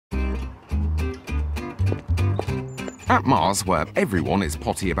At Mars, where everyone is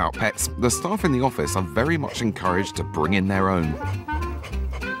potty about pets, the staff in the office are very much encouraged to bring in their own.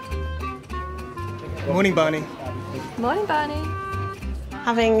 Morning, Barney. Morning, Barney.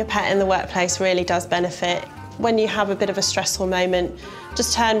 Having a pet in the workplace really does benefit. When you have a bit of a stressful moment,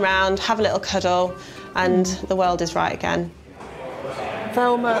 just turn round, have a little cuddle, and the world is right again.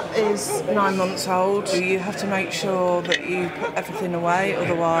 Velma is 9 months old. You have to make sure that you put everything away,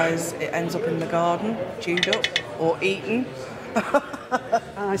 otherwise it ends up in the garden, chewed up or eaten.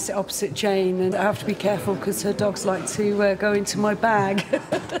 I sit opposite Jane and I have to be careful because her dogs like to go into my bag.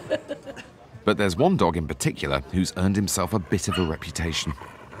 But there's one dog in particular who's earned himself a bit of a reputation.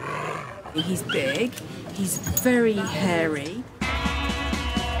 He's big, he's very hairy.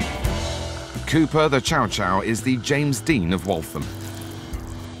 Cooper the Chow-Chow is the James Dean of Waltham.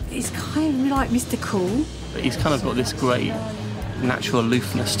 He's kind of like Mr. Cool. But he's kind of got this great natural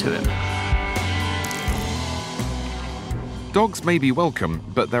aloofness to him. Dogs may be welcome,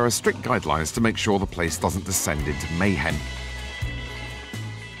 but there are strict guidelines to make sure the place doesn't descend into mayhem.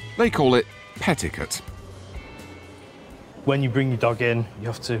 They call it PETIQUETTE. When you bring your dog in, you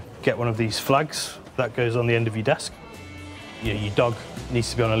have to get one of these flags that goes on the end of your desk. Your dog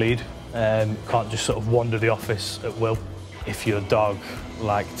needs to be on a lead. Can't just sort of wander the office at will. If your dog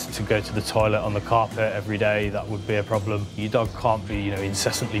liked to go to the toilet on the carpet every day, that would be a problem. Your dog can't be,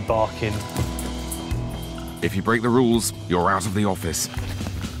 incessantly barking. If you break the rules, you're out of the office.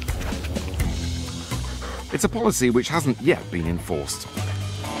 It's a policy which hasn't yet been enforced.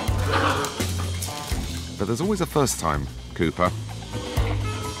 But there's always a first time, Cooper.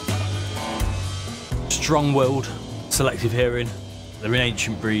 Strong-willed, selective hearing. They're an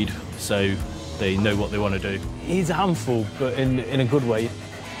ancient breed, so they know what they want to do. He's a handful, but in a good way.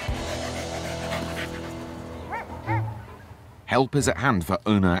 Help is at hand for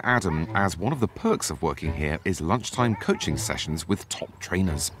owner Adam, as one of the perks of working here is lunchtime coaching sessions with top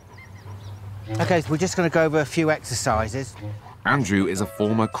trainers. OK, so we're just going to go over a few exercises. Andrew is a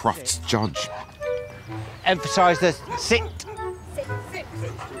former Crufts judge. Emphasise the sit. Sit.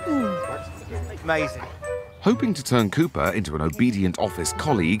 Amazing. Hoping to turn Cooper into an obedient office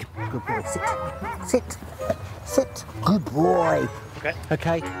colleague, Good boy. Sit. Good boy.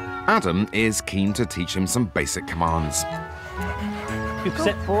 OK. Adam is keen to teach him some basic commands. Cooper,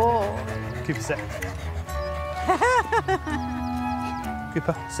 sit. Cooper, sit.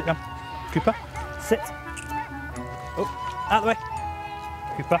 Cooper, sit down. Cooper, sit. Oh, out of the way.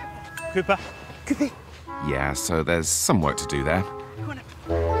 Cooper. Yeah, so there's some work to do there. Come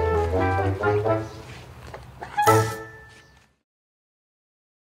on.